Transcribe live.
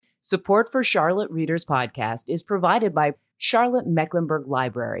Support for Charlotte Readers Podcast is provided by Charlotte Mecklenburg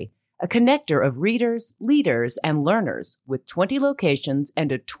Library, a connector of readers, leaders, and learners with 20 locations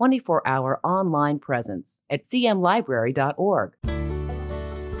and a 24-hour online presence at cmlibrary.org.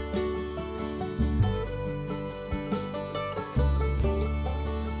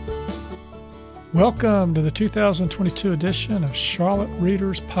 Welcome to the 2022 edition of Charlotte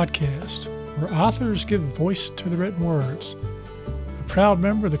Readers Podcast, where authors give voice to the written words. A proud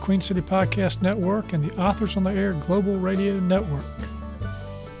member of the Queen City Podcast Network and the Authors on the Air Global Radio Network.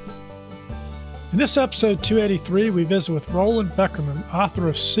 In this episode 283, we visit with Roland Beckerman, author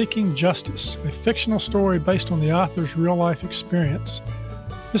of Seeking Justice, a fictional story based on the author's real-life experience.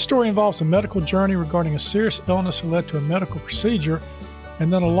 This story involves a medical journey regarding a serious illness that led to a medical procedure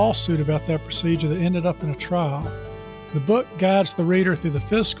and then a lawsuit about that procedure that ended up in a trial. The book guides the reader through the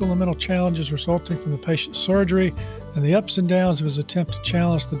physical and mental challenges resulting from the patient's surgery and the ups and downs of his attempt to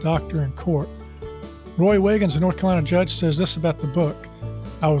challenge the doctor in court. Roy Wiggins, a North Carolina judge, says this about the book: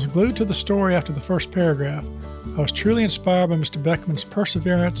 "I was glued to the story after the first paragraph. I was truly inspired by Mr. Beckerman's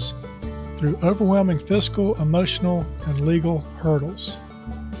perseverance through overwhelming physical, emotional, and legal hurdles."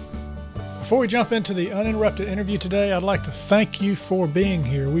 Before we jump into the uninterrupted interview today, I'd like to thank you for being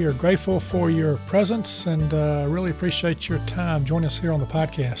here. We are grateful for your presence and really appreciate your time joining us here on the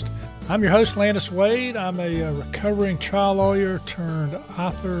podcast. I'm your host, Landis Wade. I'm a recovering trial lawyer turned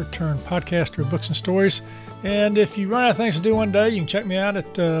author turned podcaster of books and stories. And if you run out of things to do one day, you can check me out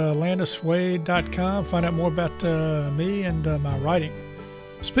at landiswade.com, find out more about me and my writing.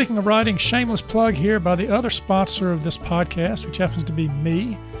 Speaking of writing, shameless plug here by the other sponsor of this podcast, which happens to be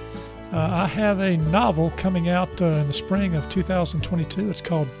me. I have a novel coming out in the spring of 2022. It's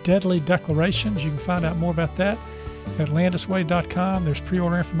called Deadly Declarations. You can find out more about that at landiswade.com. There's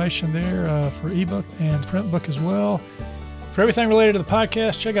pre-order information there for ebook and print book as well. For everything related to the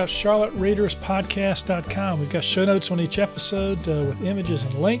podcast, check out charlottereaderspodcast.com. We've got show notes on each episode with images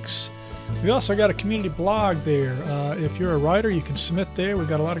and links. We also got a community blog there. If you're a writer, you can submit there. We've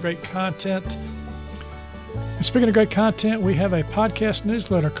got a lot of great content. And speaking of great content, we have a podcast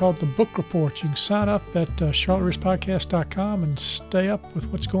newsletter called The Book Report. You can sign up at charlottereaderspodcast.com and stay up with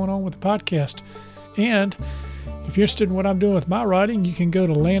what's going on with the podcast. And if you're interested in what I'm doing with my writing, you can go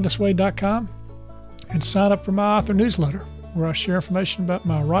to landiswade.com and sign up for my author newsletter, where I share information about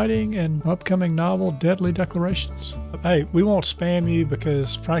my writing and upcoming novel, Deadly Declarations. Hey, we won't spam you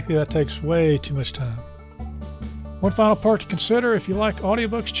because, frankly, that takes way too much time. One final part to consider: if you like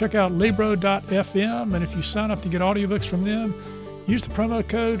audiobooks, check out Libro.fm, and if you sign up to get audiobooks from them, use the promo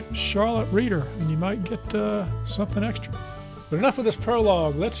code Charlotte Reader, and you might get something extra. But enough of this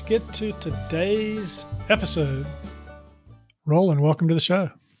prologue. Let's get to today's episode. Roland, welcome to the show.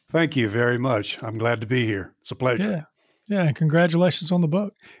 Thank you very much. I'm glad to be here. It's a pleasure. Yeah, and congratulations on the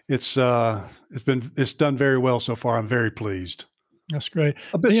book. It's done very well so far. I'm very pleased. That's great.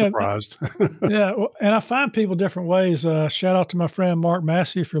 A bit surprised. Yeah, and I find people different ways. Shout out to my friend Mark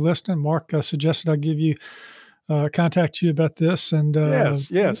Massey if you're listening. Mark suggested I give you contact you about this. And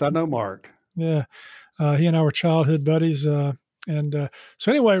yes, I know Mark. Yeah, he and I were childhood buddies. So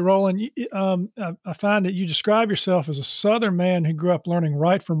anyway, Roland, I find that you describe yourself as a Southern man who grew up learning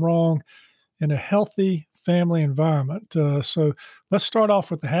right from wrong in a healthy family environment. So let's start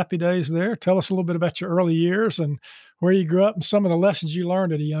off with the happy days there. Tell us a little bit about your early years and where you grew up and some of the lessons you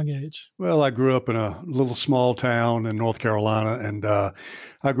learned at a young age. Well, I grew up in a little small town in North Carolina, and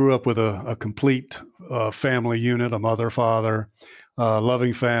I grew up with a complete family unit, a mother, father,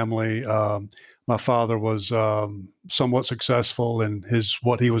 loving family. My father was somewhat successful in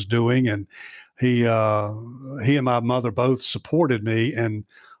what he was doing, and he and my mother both supported me in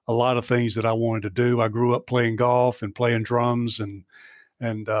a lot of things that I wanted to do. I grew up playing golf and playing drums and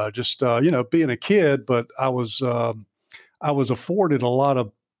just being a kid, but I was afforded a lot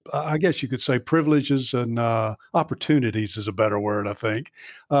of, I guess you could say, privileges and opportunities is a better word, I think.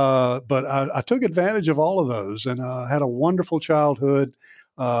 But I took advantage of all of those and had a wonderful childhood.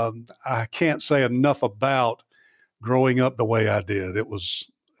 I can't say enough about growing up the way I did. It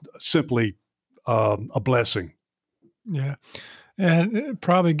was simply a blessing. Yeah. And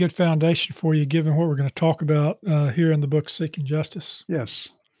probably a good foundation for you, given what we're going to talk about here in the book, Seeking Justice. Yes.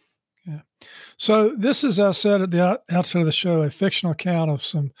 Yeah. So this is, as I said at the outset of the show, a fictional account of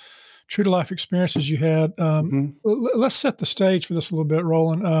some true-to-life experiences you had. Let's set the stage for this a little bit,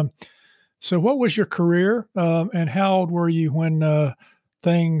 Roland. So what was your career, and how old were you when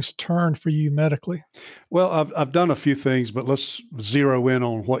things turned for you medically? Well, I've done a few things, but let's zero in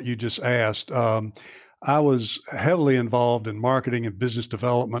on what you just asked. I was heavily involved in marketing and business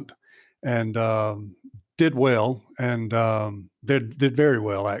development, and did well, and did very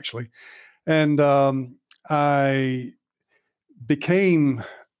well actually. And I became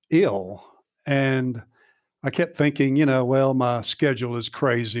ill, and I kept thinking, well, my schedule is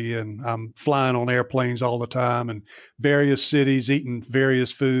crazy and I'm flying on airplanes all the time and various cities, eating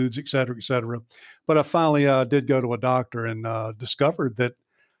various foods, et cetera, et cetera. But I finally did go to a doctor and discovered that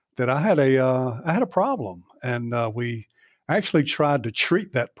I had a problem, and we actually tried to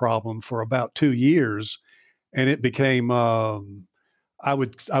treat that problem for about 2 years, and it became I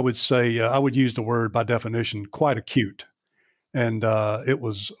would say I would use the word by definition quite acute, and it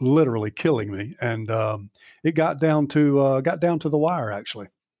was literally killing me, and it got down to the wire actually.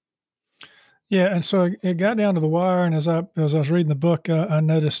 Yeah, and so it got down to the wire, and as I was reading the book, I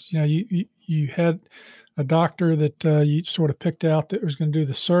noticed, you had a doctor that you sort of picked out that was going to do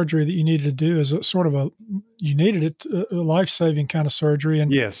the surgery that you needed to do as a sort of you needed it, a life-saving kind of surgery,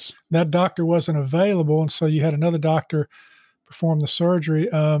 and Yes, that doctor wasn't available, and so you had another doctor perform the surgery.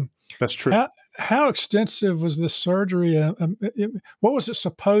 that's true. How extensive was this surgery? What was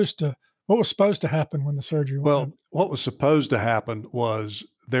supposed to happen when the surgery went Well, in? what was supposed to happen was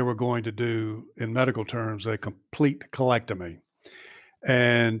they were going to do, in medical terms, a complete colectomy.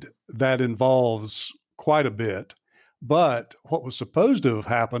 And that involves quite a bit. But what was supposed to have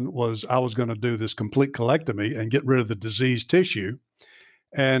happened was I was going to do this complete colectomy and get rid of the diseased tissue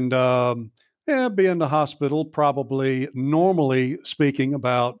and be in the hospital probably, normally speaking,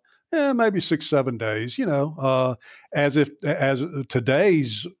 about maybe 6-7 days, as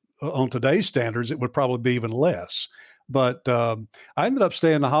today's on today's standards, it would probably be even less. But I ended up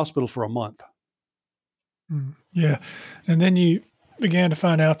staying in the hospital for a month. Yeah, and then you began to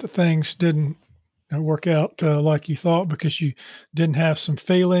find out that things didn't work out like you thought because you didn't have some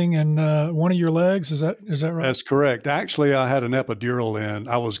feeling in one of your legs. Is that right? That's correct. Actually, I had an epidural in.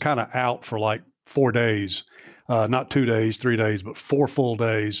 I was kind of out for like 4 days, not 2 days, 3 days, but 4 full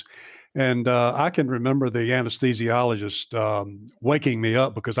days. And I can remember the anesthesiologist waking me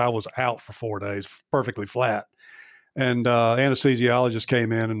up because I was out for 4 days, perfectly flat. And anesthesiologist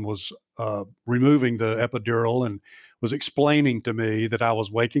came in and was removing the epidural and was explaining to me that I was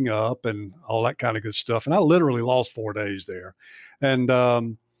waking up and all that kind of good stuff. And I literally lost 4 days there.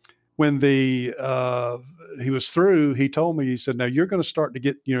 And when he was through, he told me, he said, now you're going to start to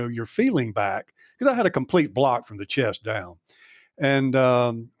get, your feeling back, because I had a complete block from the chest down. And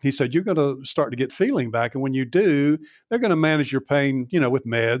he said, you're going to start to get feeling back. And when you do, they're going to manage your pain, with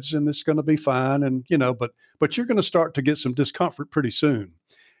meds, and it's going to be fine. And, but you're going to start to get some discomfort pretty soon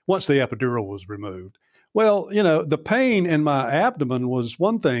once the epidural was removed. Well, the pain in my abdomen was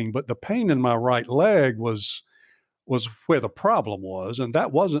one thing, but the pain in my right leg was where the problem was. And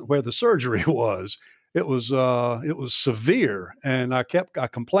that wasn't where the surgery was. It was severe. And I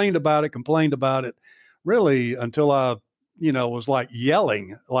complained about it really until I was like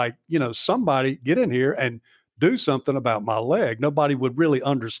yelling, like, somebody get in here and do something about my leg. Nobody would really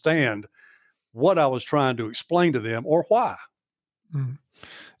understand what I was trying to explain to them or why. Mm.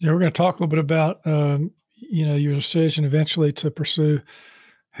 Yeah, we're going to talk a little bit about, your decision eventually to pursue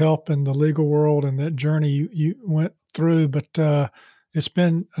help in the legal world and that journey you went through. But it's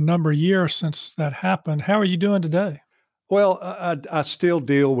been a number of years since that happened. How are you doing today? Well, I still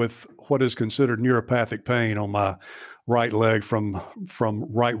deal with what is considered neuropathic pain on my right leg from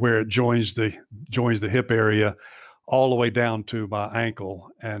right where it joins the hip area all the way down to my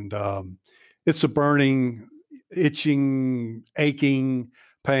ankle. And it's a burning, itching, aching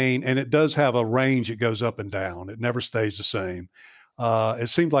pain. And it does have a range. It goes up and down. It never stays the same. It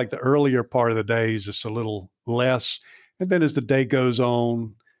seems like the earlier part of the day is just a little less. And then as the day goes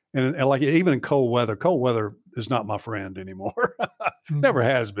on, and like even in cold weather is not my friend anymore. Never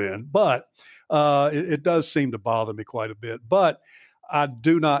has been. But it does seem to bother me quite a bit. But I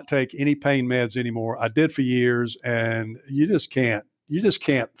do not take any pain meds anymore. I did for years, and you just can't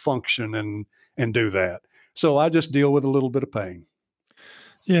function and do that. So I just deal with a little bit of pain.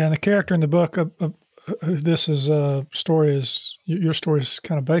 Yeah, and the character in the book, this is a story is your story is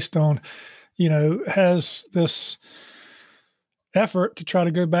kind of based on, has this effort to try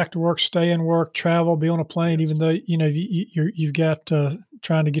to go back to work, stay in work, travel, be on a plane, even though, you've got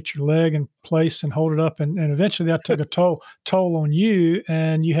trying to get your leg in place and hold it up. And eventually that took a toll on you,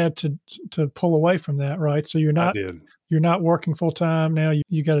 and you had to pull away from that. Right. So you're not working full time now.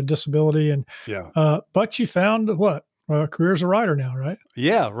 You got a disability, and, but you found what? Career as a writer now, right?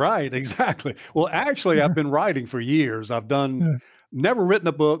 Yeah, right. Exactly. Well, actually, I've been writing for years. I've never written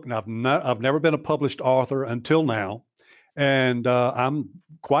a book, and I've never been a published author until now. And I'm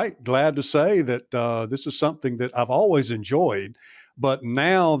quite glad to say that this is something that I've always enjoyed. But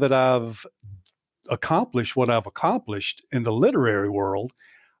now that I've accomplished what I've accomplished in the literary world,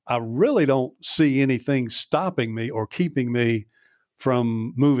 I really don't see anything stopping me or keeping me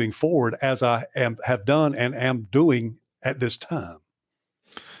from moving forward as have done and am doing at this time.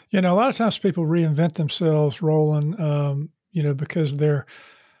 A lot of times people reinvent themselves, Roland, because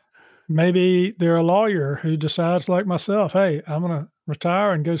maybe they're a lawyer who decides, like myself, hey, I'm going to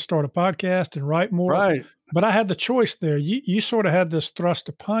retire and go start a podcast and write more. Right. But I had the choice there. You sort of had this thrust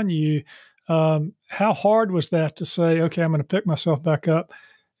upon you. How hard was that to say, okay, I'm going to pick myself back up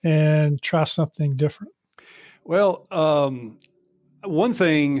and try something different? Well, one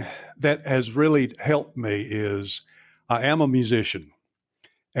thing that has really helped me is I am a musician,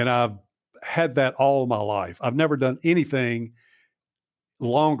 and I've had that all my life. I've never done anything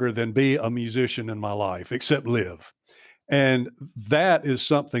longer than be a musician in my life, except live. And that is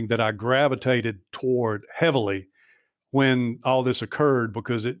something that I gravitated toward heavily when all this occurred,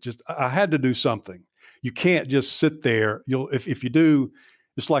 because I had to do something. You can't just sit there. If you do,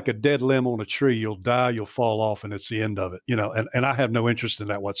 it's like a dead limb on a tree. You'll die, you'll fall off, and it's the end of it, and I have no interest in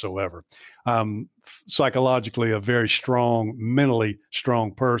that whatsoever. I'm psychologically a very strong, mentally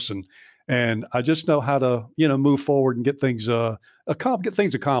strong person. And I just know how to, move forward and get things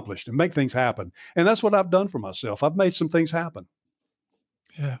accomplished and make things happen. And that's what I've done for myself. I've made some things happen.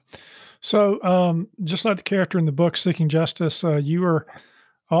 Yeah. So just like the character in the book, Seeking Justice, you were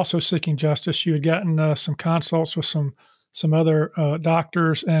also seeking justice. You had gotten some consults with some other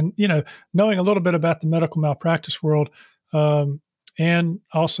doctors, and, knowing a little bit about the medical malpractice world and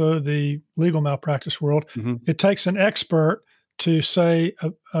also the legal malpractice world, mm-hmm. It takes an expert to say,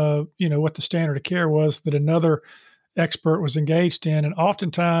 what the standard of care was that another expert was engaged in. And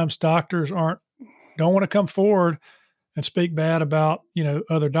oftentimes doctors don't want to come forward and speak bad about,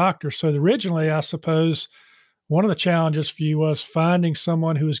 other doctors. So originally, I suppose one of the challenges for you was finding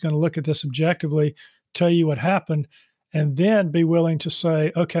someone who was going to look at this objectively, tell you what happened, and then be willing to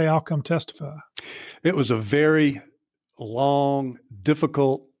say, okay, I'll come testify. It was a very long,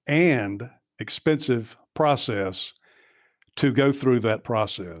 difficult, and expensive process to go through that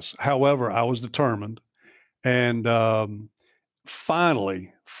process. However, I was determined. And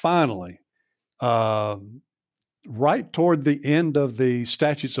finally, right toward the end of the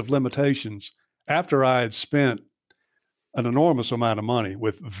statutes of limitations, after I had spent an enormous amount of money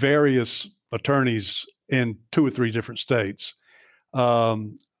with various attorneys in 2 or 3 different states, I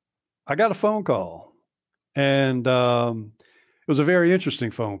got a phone call. And it was a very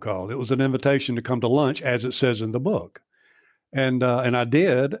interesting phone call. It was an invitation to come to lunch, as it says in the book. And I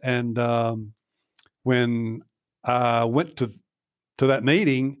did. And when I went to that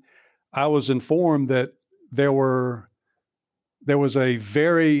meeting, I was informed that there was a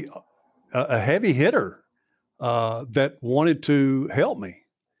very heavy hitter that wanted to help me,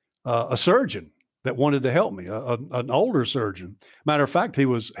 a surgeon that wanted to help me, an older surgeon. Matter of fact, he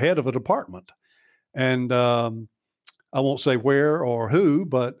was head of a department, and I won't say where or who,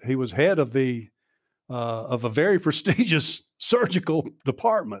 but he was head of a very prestigious surgical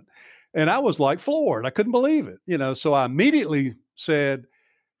department. And I was like floored. I couldn't believe it, so I immediately said,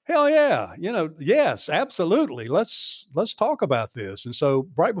 hell yeah, yes, absolutely. Let's talk about this. And so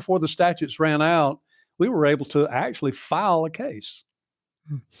right before the statutes ran out, we were able to actually file a case.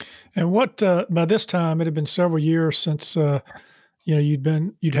 And what, by this time, it had been several years since,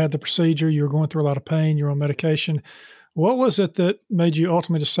 you'd had the procedure, you were going through a lot of pain, you were on medication. What was it that made you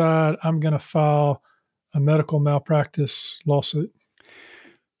ultimately decide, I'm going to file a medical malpractice lawsuit?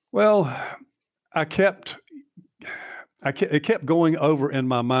 Well, it kept going over in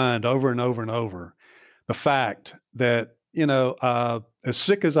my mind over and over and over, the fact that, as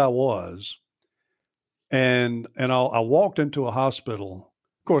sick as I was, and I walked into a hospital.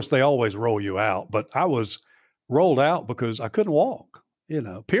 Of course, they always roll you out, but I was rolled out because I couldn't walk,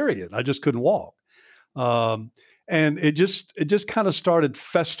 period. I just couldn't walk. And it just kind of started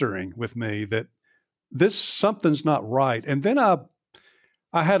festering with me that something's not right. And then I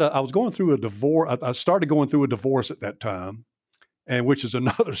was going through a divorce. I started going through a divorce at that time, and which is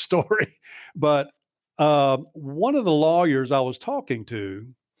another story. But one of the lawyers I was talking to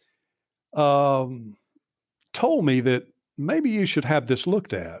told me that maybe you should have this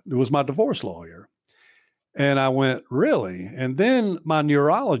looked at. It was my divorce lawyer. And I went, really? And then my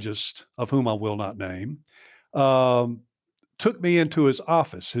neurologist, of whom I will not name, took me into his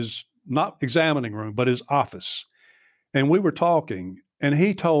office, his not examining room, but his office. And we were talking, and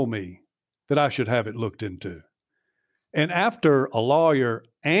he told me that I should have it looked into. And after a lawyer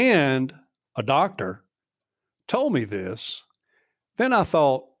and a doctor told me this, then I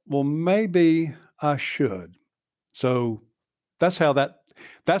thought, well, maybe I should. So that's how that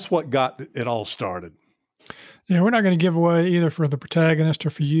that's what got it all started. Yeah, we're not going to give away either for the protagonist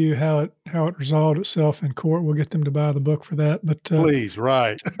or for you how it resolved itself in court. We'll get them to buy the book for that. But please,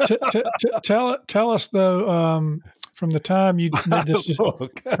 right? Tell us though, from the time you made this,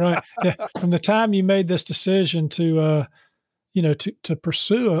 right? Yeah, from the time you made this decision to to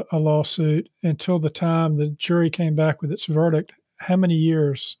pursue a lawsuit until the time the jury came back with its verdict, how many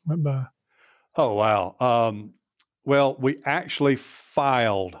years went by? Oh, wow. Well, we actually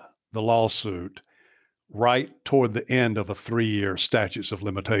filed the lawsuit right toward the end of a 3-year statutes of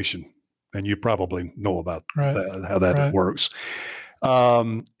limitation. And you probably know about that, how that works.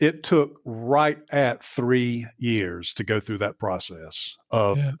 It took right at 3 years to go through that process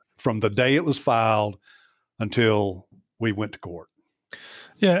of from the day it was filed until we went to court.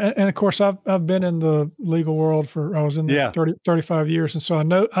 Yeah. And of course I've been in the legal world I was in 35 years. And so I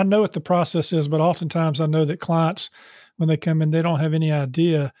know what the process is, but oftentimes I know that clients, when they come in, they don't have any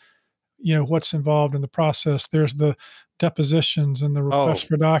idea, what's involved in the process. There's the depositions and the request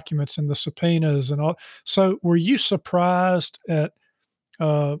for documents and the subpoenas and all. So were you surprised at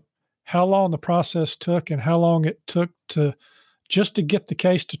how long the process took and how long it took to get the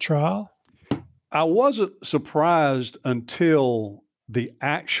case to trial? I wasn't surprised until the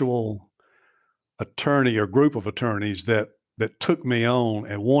actual attorney or group of attorneys that took me on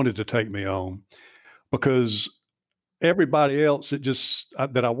and wanted to take me on, because everybody else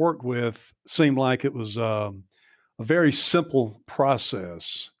that I worked with seemed like it was a very simple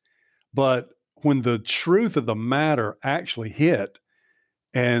process. But when the truth of the matter actually hit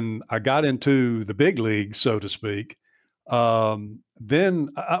and I got into the big league, so to speak, then,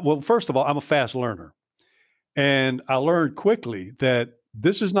 first of all, I'm a fast learner. And I learned quickly that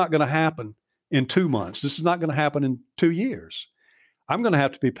this is not going to happen in 2 months. This is not going to happen in 2 years. I'm going to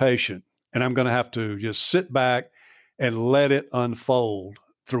have to be patient, and I'm going to have to just sit back and let it unfold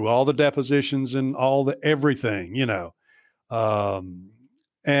through all the depositions and all the everything,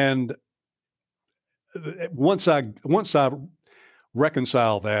 and once I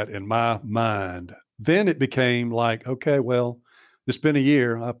reconcile that in my mind, then it became like, okay, well, it's been a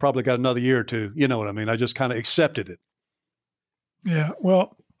year. I probably got another year or two. You know what I mean? I just kind of accepted it. Yeah.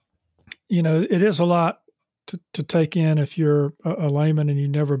 Well, it is a lot to take in if you're a layman and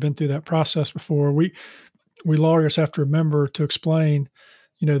you've never been through that process before. We lawyers have to remember to explain,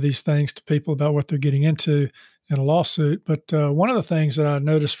 these things to people about what they're getting into in a lawsuit. But one of the things that I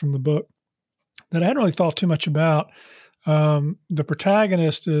noticed from the book that I hadn't really thought too much about, the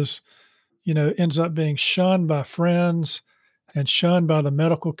protagonist ends up being shunned by friends and shunned by the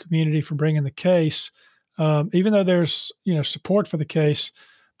medical community for bringing the case, even though there's, support for the case,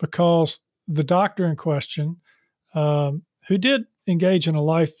 because the doctor in question, who did engage in a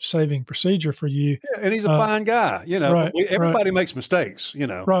life-saving procedure for you. Yeah, and he's a fine guy, everybody makes mistakes,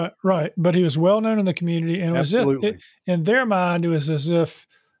 Right. But he was well known in the community, and in their mind, it was as if,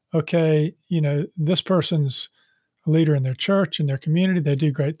 okay, this person's a leader in their church, in their community. They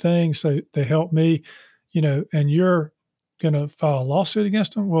do great things. So they help me, and you're going to file a lawsuit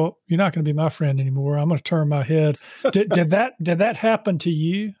against them. Well, you're not going to be my friend anymore. I'm going to turn my head. Did that happen to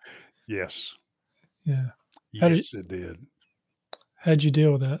you? Yes. Yeah. Yes, it did. How'd you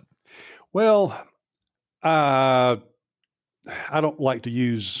deal with that? Well, I don't like to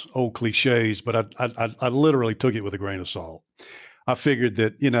use old cliches, but I literally took it with a grain of salt. I figured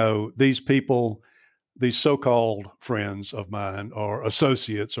that, these people, these so-called friends of mine or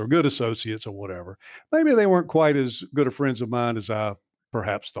associates or good associates or whatever, maybe they weren't quite as good of friends of mine as I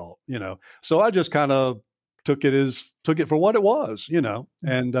perhaps thought, So I just kind of took it for what it was,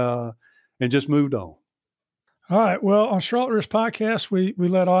 and just moved on. All right. Well, on Charlotte Readers Podcast, we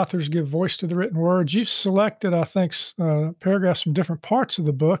let authors give voice to the written word. You've selected, I think, paragraphs from different parts of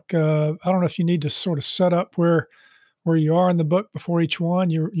the book. I don't know if you need to sort of set up where you are in the book before each one.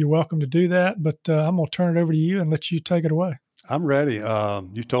 You're welcome to do that, but I'm going to turn it over to you and let you take it away. I'm ready.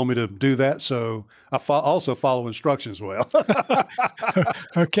 You told me to do that, so I also follow instructions well.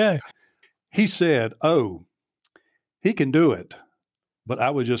 Okay. He said, he can do it, but I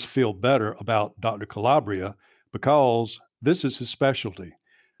would just feel better about Dr. Calabria because this is his specialty.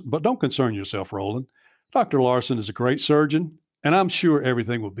 But don't concern yourself, Roland. Dr. Larson is a great surgeon, and I'm sure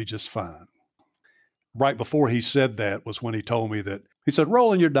everything will be just fine. Right before he said that was when he told me that, he said,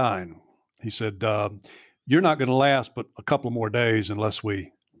 Roland, you're dying. He said, you're not going to last but a couple of more days unless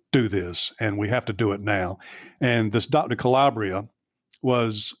we do this, and we have to do it now. And this Dr. Calabria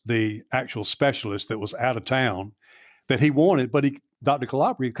was the actual specialist that was out of town that he wanted, but Dr.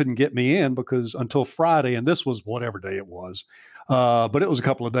 Calabria couldn't get me in because until Friday, and this was whatever day it was, but it was a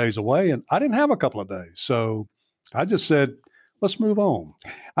couple of days away, and I didn't have a couple of days. So I just said, let's move on.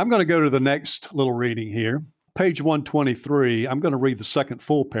 I'm going to go to the next little reading here. Page 123, I'm going to read the second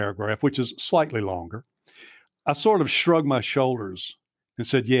full paragraph, which is slightly longer. I sort of shrugged my shoulders and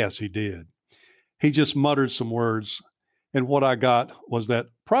said, yes, he did. He just muttered some words, and what I got was that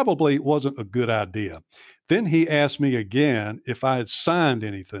probably wasn't a good idea. Then he asked me again if I had signed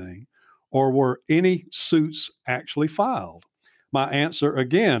anything or were any suits actually filed. My answer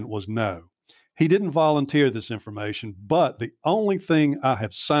again was no. He didn't volunteer this information, but the only thing I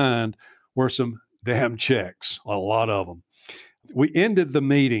have signed were some damn checks, a lot of them. We ended the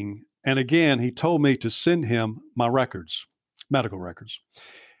meeting, and again, he told me to send him my records, medical records,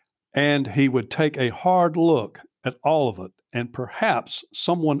 and he would take a hard look at all of it, and perhaps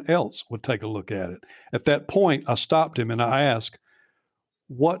someone else would take a look at it. At that point, I stopped him and I asked,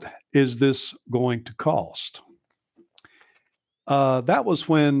 what is this going to cost? That was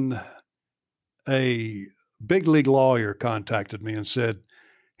when a big league lawyer contacted me and said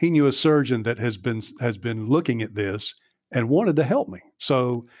he knew a surgeon that has been looking at this and wanted to help me.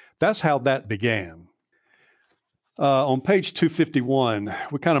 So that's how that began. On page 251,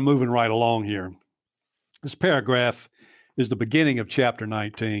 we're kind of moving right along here. This paragraph is the beginning of chapter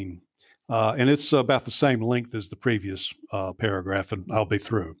 19, and it's about the same length as the previous paragraph, and I'll be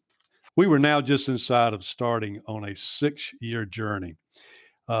through. We were now just inside of starting on a 6-year journey.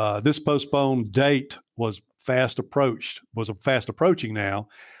 This postponed date was fast approaching now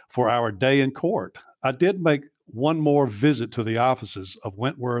for our day in court. I did make one more visit to the offices of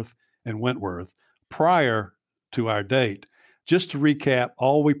Wentworth and Wentworth prior to our date, just to recap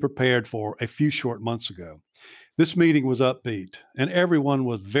all we prepared for a few short months ago. This meeting was upbeat, and everyone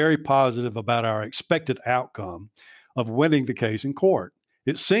was very positive about our expected outcome of winning the case in court.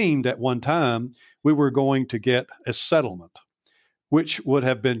 It seemed at one time we were going to get a settlement, which would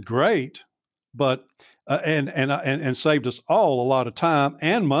have been great, but and saved us all a lot of time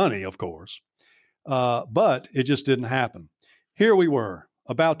and money, of course. But it just didn't happen. Here we were,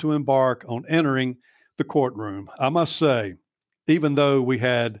 about to embark on entering the courtroom. I must say, even though we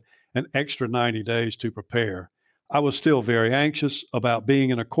had an extra 90 days to prepare, I was still very anxious about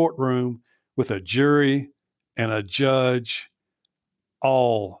being in a courtroom with a jury and a judge,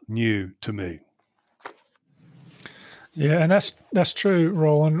 all new to me. Yeah, and that's true,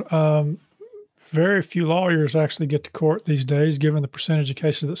 Roland. Very few lawyers actually get to court these days, given the percentage of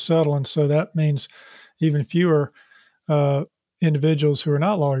cases that settle, and so that means even fewer individuals who are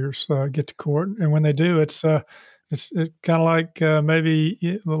not lawyers get to court. And when they do, it's kind of like maybe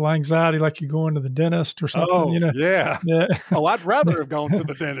a little anxiety, like you're going to the dentist or something. Oh, you know? Yeah. Oh, I'd rather have gone to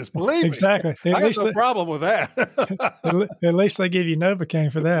the dentist. Believe exactly. me. I have no problem with that. At least they give you Novocaine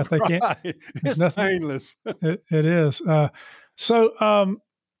for that. They can't. Right. It's nothing. painless. It is.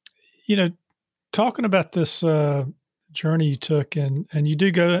 Talking about this journey you took, and you do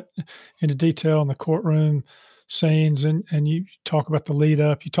go into detail on the courtroom scenes, and you talk about the lead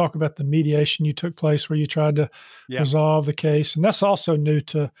up. You talk about the mediation you took place where you tried to resolve the case, and that's also new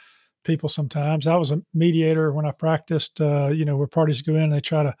to people sometimes. I was a mediator when I practiced, where parties go in and they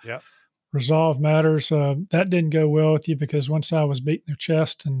try to resolve matters. That didn't go well with you because one side was beating their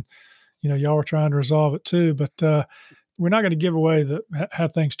chest and, y'all were trying to resolve it too. But we're not going to give away how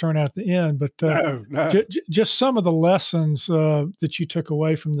things turn out at the end, but no. Just some of the lessons that you took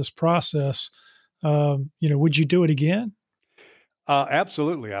away from this process. Would you do it again?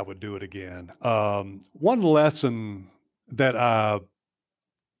 Absolutely, I would do it again. One lesson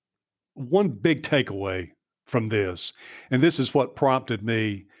one big takeaway from this, and this is what prompted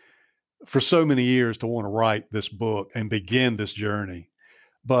me for so many years to want to write this book and begin this journey.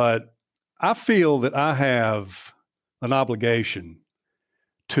 But I feel that I have an obligation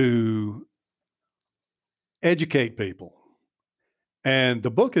to educate people. And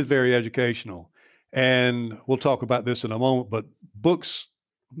the book is very educational. And we'll talk about this in a moment, but books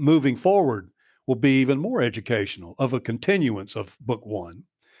moving forward will be even more educational, of a continuance of book one.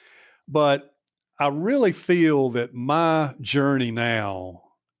 But I really feel that my journey now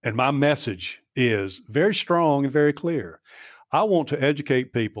and my message is very strong and very clear. I want to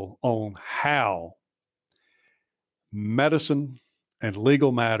educate people on how medicine and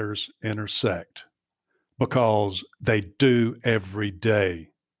legal matters intersect, because they do every day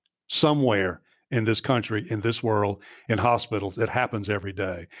somewhere in this country, in this world, in hospitals. It happens every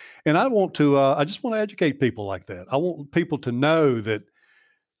day. And I just want to educate people like that. I want people to know that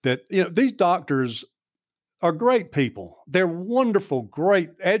these doctors are great people. They're wonderful,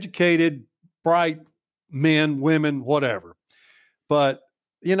 great, educated, bright men, women, whatever. But,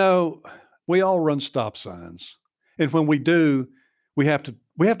 we all run stop signs. And when we do, we have to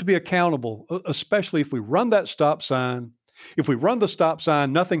be accountable, especially if we run that stop sign If we run the stop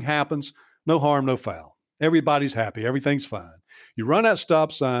sign, nothing happens, no harm, no foul. Everybody's happy. Everything's fine. You run that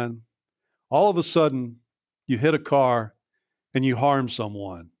stop sign, all of a sudden you hit a car and you harm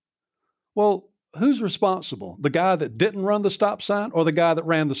someone. Well, who's responsible? The guy that didn't run the stop sign or the guy that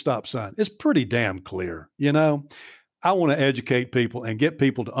ran the stop sign? It's pretty damn clear. I want to educate people and get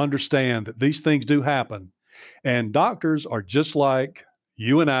people to understand that these things do happen. And doctors are just like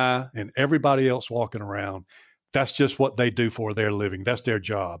you and I and everybody else walking around. That's just what they do for their living. That's their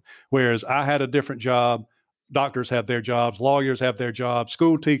job. Whereas I had a different job. Doctors have their jobs. Lawyers have their jobs.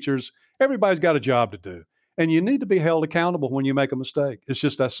 School teachers. Everybody's got a job to do. And you need to be held accountable when you make a mistake. It's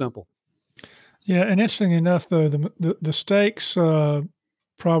just that simple. Yeah, and interestingly enough, though, the stakes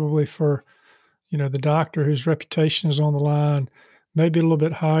probably for the doctor whose reputation is on the line maybe a little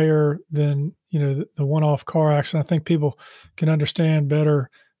bit higher than the one-off car accident. I think people can understand better.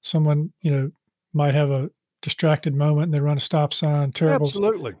 Someone might have a distracted moment and they run a stop sign.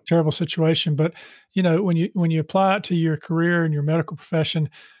 Absolutely. Terrible situation. But when you apply it to your career and your medical profession,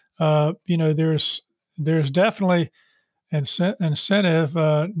 there's definitely incentive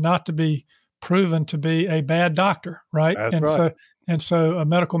not to be proven to be a bad doctor, right? That's right. So a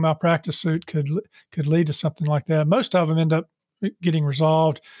medical malpractice suit could lead to something like that. Most of them end up getting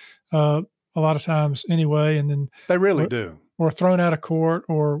resolved a lot of times anyway, and then they really do, or thrown out of court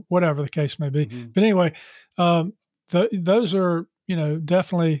or whatever the case may be. Mm-hmm. But anyway, those are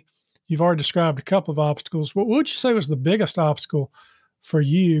definitely, you've already described a couple of obstacles. What would you say was the biggest obstacle for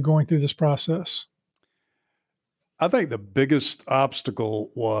you going through this process? I think the biggest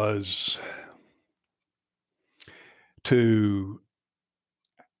obstacle was to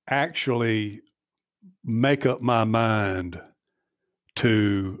actually make up my mind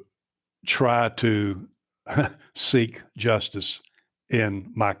to try to seek justice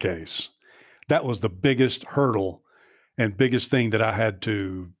in my case. That was the biggest hurdle and biggest thing that I had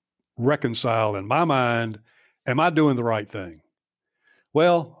to reconcile in my mind. Am I doing the right thing?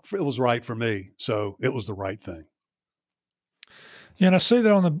 Well, it was right for me, so it was the right thing. Yeah, and I see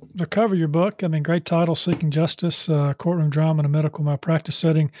that on the cover of your book. I mean, great title, Seeking Justice, Courtroom Drama in a Medical Malpractice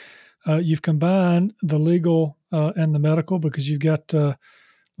Setting. You've combined the legal and the medical because you've got,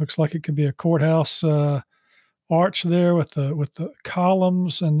 looks like it could be a courthouse arch there with the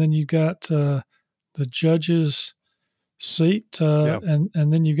columns, and then you've got the judge's seat, Yep.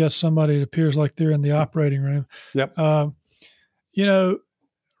 and then you've got somebody that appears like they're in the operating room. Yep.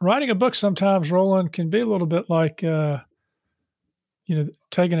 Writing a book sometimes, Roland, can be a little bit like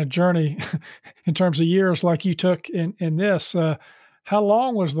taking a journey in terms of years like you took in this. How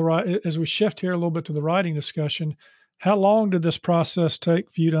long was as we shift here a little bit to the writing discussion, how long did this process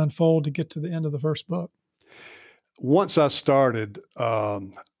take for you to unfold to get to the end of the first book? Once I started,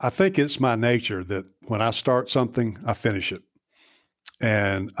 I think it's my nature that when I start something, I finish it.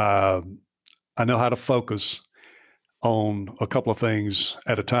 And I know how to focus on a couple of things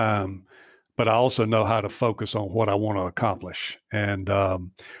at a time, but I also know how to focus on what I want to accomplish. And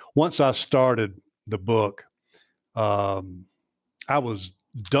once I started the book, I was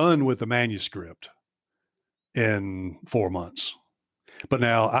done with the manuscript in 4 months. But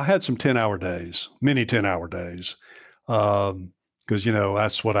now I had some 10-hour days, many 10-hour days, because,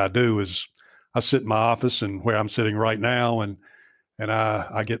 that's what I do is I sit in my office and where I'm sitting right now and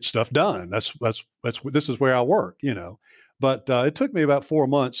I get stuff done. This is where I work, But it took me about 4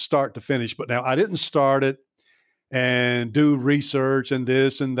 months start to finish. But now I didn't start it and do research and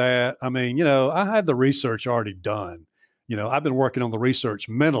this and that. I mean, I had the research already done. I've been working on the research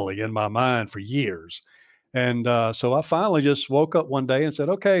mentally in my mind for years. And so I finally just woke up one day and said,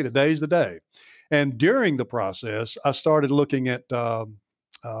 okay, today's the day. And during the process, I started looking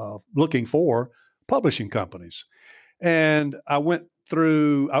for publishing companies. And I went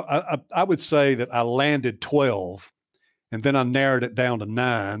through, I would say that I landed 12, and then I narrowed it down to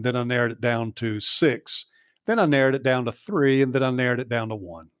 9, then I narrowed it down to 6, then I narrowed it down to 3, and then I narrowed it down to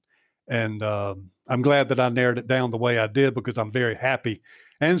 1. And I'm glad that I narrowed it down the way I did because I'm very happy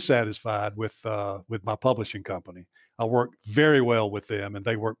and satisfied with my publishing company. I work very well with them, and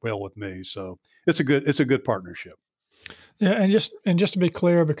they work well with me. So it's a good partnership. Yeah, and just to be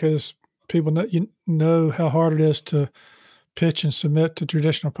clear, because people know how hard it is to pitch and submit to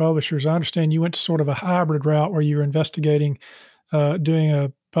traditional publishers. I understand you went to sort of a hybrid route where you were investigating doing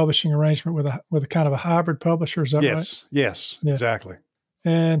a publishing arrangement with a kind of a hybrid publisher. Is that right? Yes, yeah. Exactly.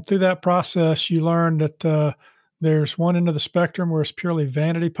 And through that process, you learned that there's one end of the spectrum where it's purely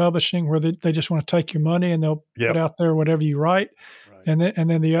vanity publishing, where they just want to take your money and they'll put out there whatever you write. Right. And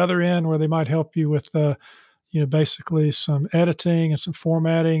then the other end where they might help you with basically some editing and some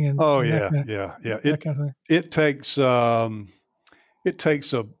formatting and Oh, and yeah, that, yeah. that kind of thing. It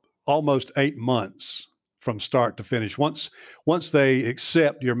takes almost 8 months from start to finish. Once they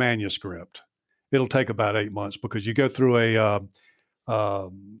accept your manuscript, it'll take about 8 months because you go through a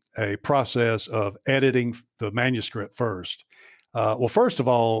process of editing the manuscript first. Well, first of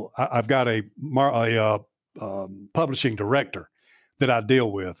all, I've got a publishing director that I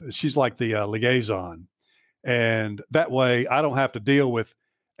deal with. She's like the liaison. And that way I don't have to deal with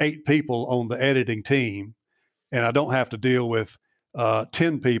 8 people on the editing team, and I don't have to deal with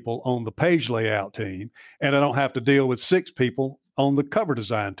 10 people on the page layout team, and I don't have to deal with 6 people on the cover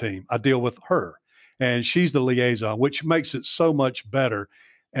design team. I deal with her, and she's the liaison, which makes it so much better.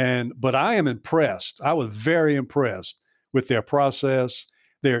 But I am impressed. I was very impressed with their process.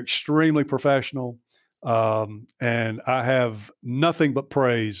 They're extremely professional, and I have nothing but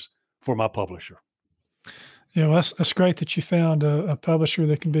praise for my publisher. Yeah, well, that's great that you found a publisher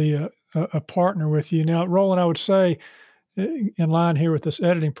that can be a partner with you. Now, Roland, I would say, in line here with this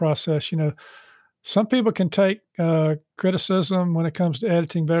editing process, some people can take criticism when it comes to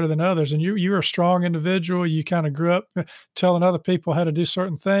editing better than others. And you're a strong individual. You kind of grew up telling other people how to do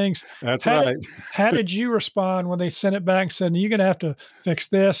certain things. That's right. How did you respond when they sent it back and said, you're going to have to fix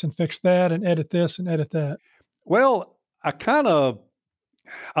this and fix that and edit this and edit that? Well, I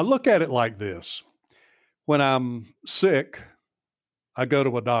look at it like this. When I'm sick, I go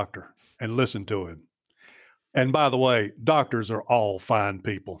to a doctor and listen to him. And by the way, doctors are all fine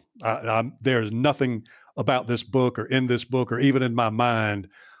people. There's nothing about this book or in this book or even in my mind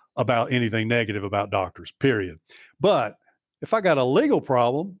about anything negative about doctors, period. But if I got a legal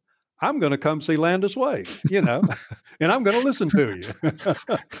problem, I'm going to come see Landis Way, and I'm going to listen to you.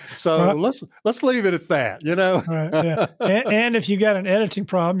 So let's leave it at that, Right, yeah. And if you got an editing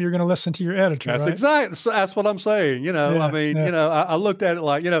problem, you're going to listen to your editor. That's right? exactly. That's what I'm saying. I looked at it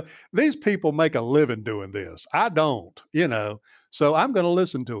like, these people make a living doing this. I don't, so I'm going to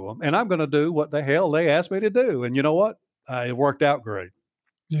listen to them and I'm going to do what the hell they asked me to do. And you know what? It worked out great.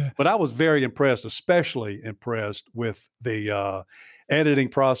 Yeah. But I was very impressed, especially impressed with the editing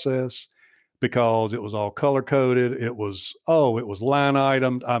process because it was all color coded. It was line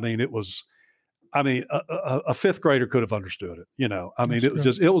itemed. A fifth grader could have understood it.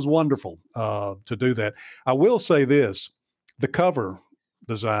 It was wonderful to do that. I will say this, the cover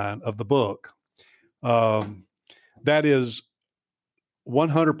design of the book, that is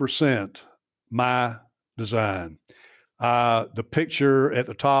 100% my design. The picture at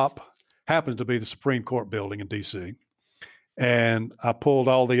the top happens to be the Supreme Court building in D.C. And I pulled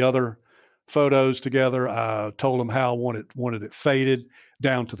all the other photos together. I told them how I wanted it faded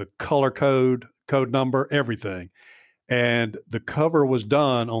down to the color code number, everything. And the cover was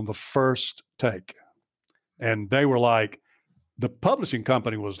done on the first take. And they were like, the publishing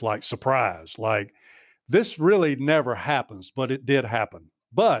company was like surprised, like this really never happens, but it did happen.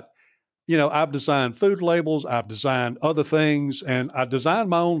 But I've designed food labels, I've designed other things, and I designed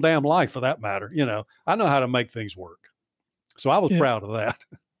my own damn life for that matter. I know how to make things work. So I was proud of that.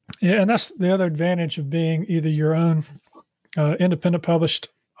 Yeah, and that's the other advantage of being either your own independent published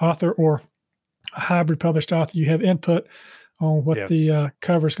author or a hybrid published author. You have input on what the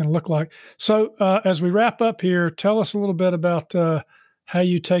cover is going to look like. So as we wrap up here, tell us a little bit about how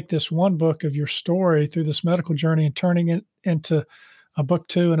you take this one book of your story through this medical journey and turning it into a book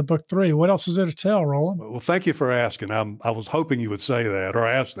 2 and a book 3. What else is there to tell, Roland? Well, thank you for asking. I was hoping you would say that or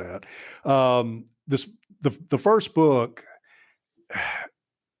ask that. The first book,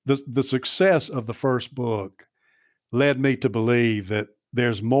 the success of the first book led me to believe that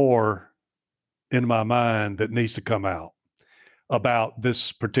there's more in my mind that needs to come out about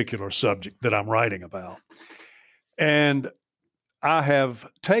this particular subject that I'm writing about. And I have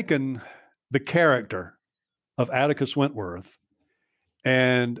taken the character of Atticus Wentworth,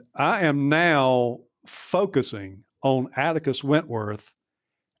 and I am now focusing on Atticus Wentworth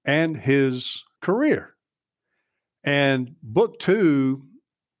and his career. And book 2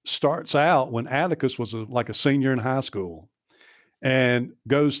 starts out when Atticus was like a senior in high school and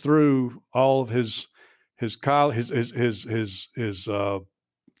goes through all of his college, the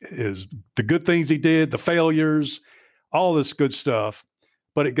good things he did, the failures, all this good stuff.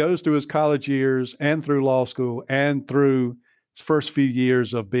 But it goes through his college years and through law school and through his first few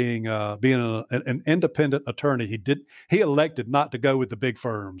years of being an independent attorney. He elected not to go with the big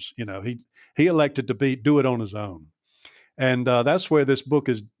firms. He elected to do it on his own. And that's where this book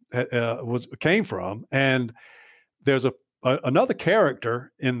came from. And there's another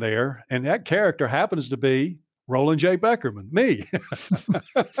character in there, and that character happens to be Roland J. Beckerman, me.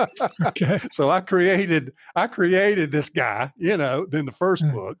 Okay. So I created this guy, in the first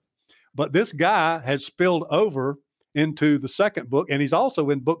book, but this guy has spilled over into the second book, and he's also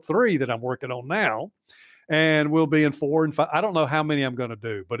in book 3 that I'm working on now, and we'll be in 4 and 5. I don't know how many I'm going to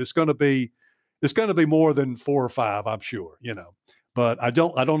do, but it's going to be more than 4 or 5, I'm sure, but I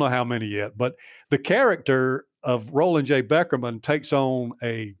don't know how many yet. But the character of Roland J. Beckerman takes on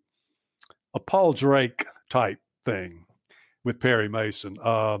a Paul Drake type thing with Perry Mason.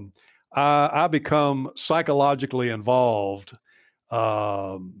 I become psychologically involved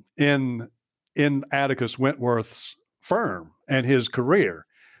in Atticus Wentworth's firm and his career,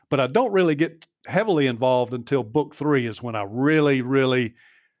 but I don't really get heavily involved until book 3 is when I really, really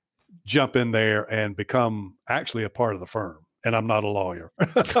jump in there and become actually a part of the firm. And I'm not a lawyer.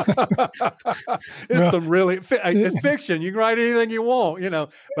 It's fiction. You can write anything you want,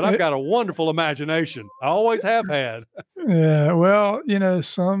 but I've got a wonderful imagination. I always have had. Yeah. Well,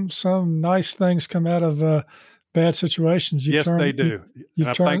 some nice things come out of bad situations. They do. And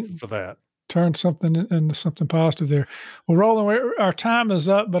I'm thankful for that. Turn something into something positive there. Well, Roland, our time is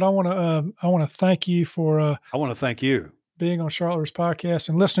up, but I want to thank you for. I want to thank you being on Charlotte Readers Podcast.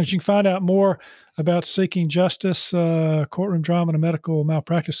 And listeners, you can find out more about seeking justice, courtroom drama in a medical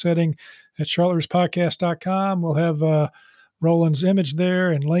malpractice setting at charlottereaderspodcast.com. We'll have Roland's image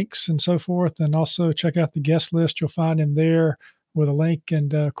there and links and so forth. And also check out the guest list. You'll find him there with a link.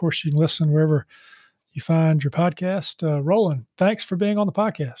 And of course, you can listen wherever you find your podcast. Roland, thanks for being on the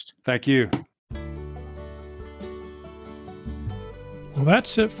podcast. Thank you. Well,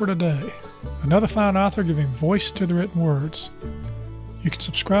 that's it for today. Another fine author giving voice to the written words. You can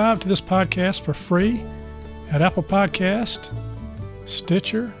subscribe to this podcast for free at Apple Podcast,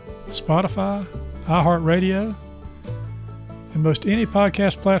 Stitcher, Spotify, iHeartRadio, and most any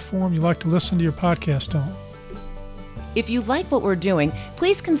podcast platform you like to listen to your podcast on. If you like what we're doing,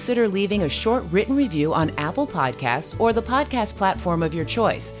 please consider leaving a short written review on Apple Podcasts or the podcast platform of your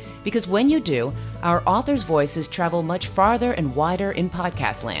choice, because when you do, our authors' voices travel much farther and wider in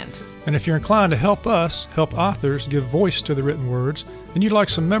podcast land. And if you're inclined to help us help authors give voice to the written words, and you'd like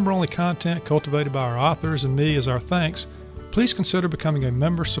some member-only content cultivated by our authors and me as our thanks, please consider becoming a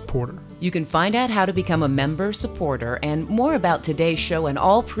member supporter. You can find out how to become a member supporter and more about today's show and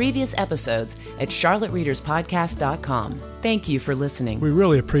all previous episodes at charlottereaderspodcast.com. Thank you for listening. We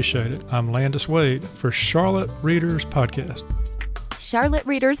really appreciate it. I'm Landis Wade for Charlotte Readers Podcast. Charlotte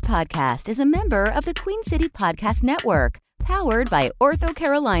Readers Podcast is a member of the Queen City Podcast Network, powered by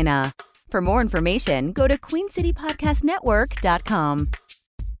OrthoCarolina. For more information, go to queencitypodcastnetwork.com.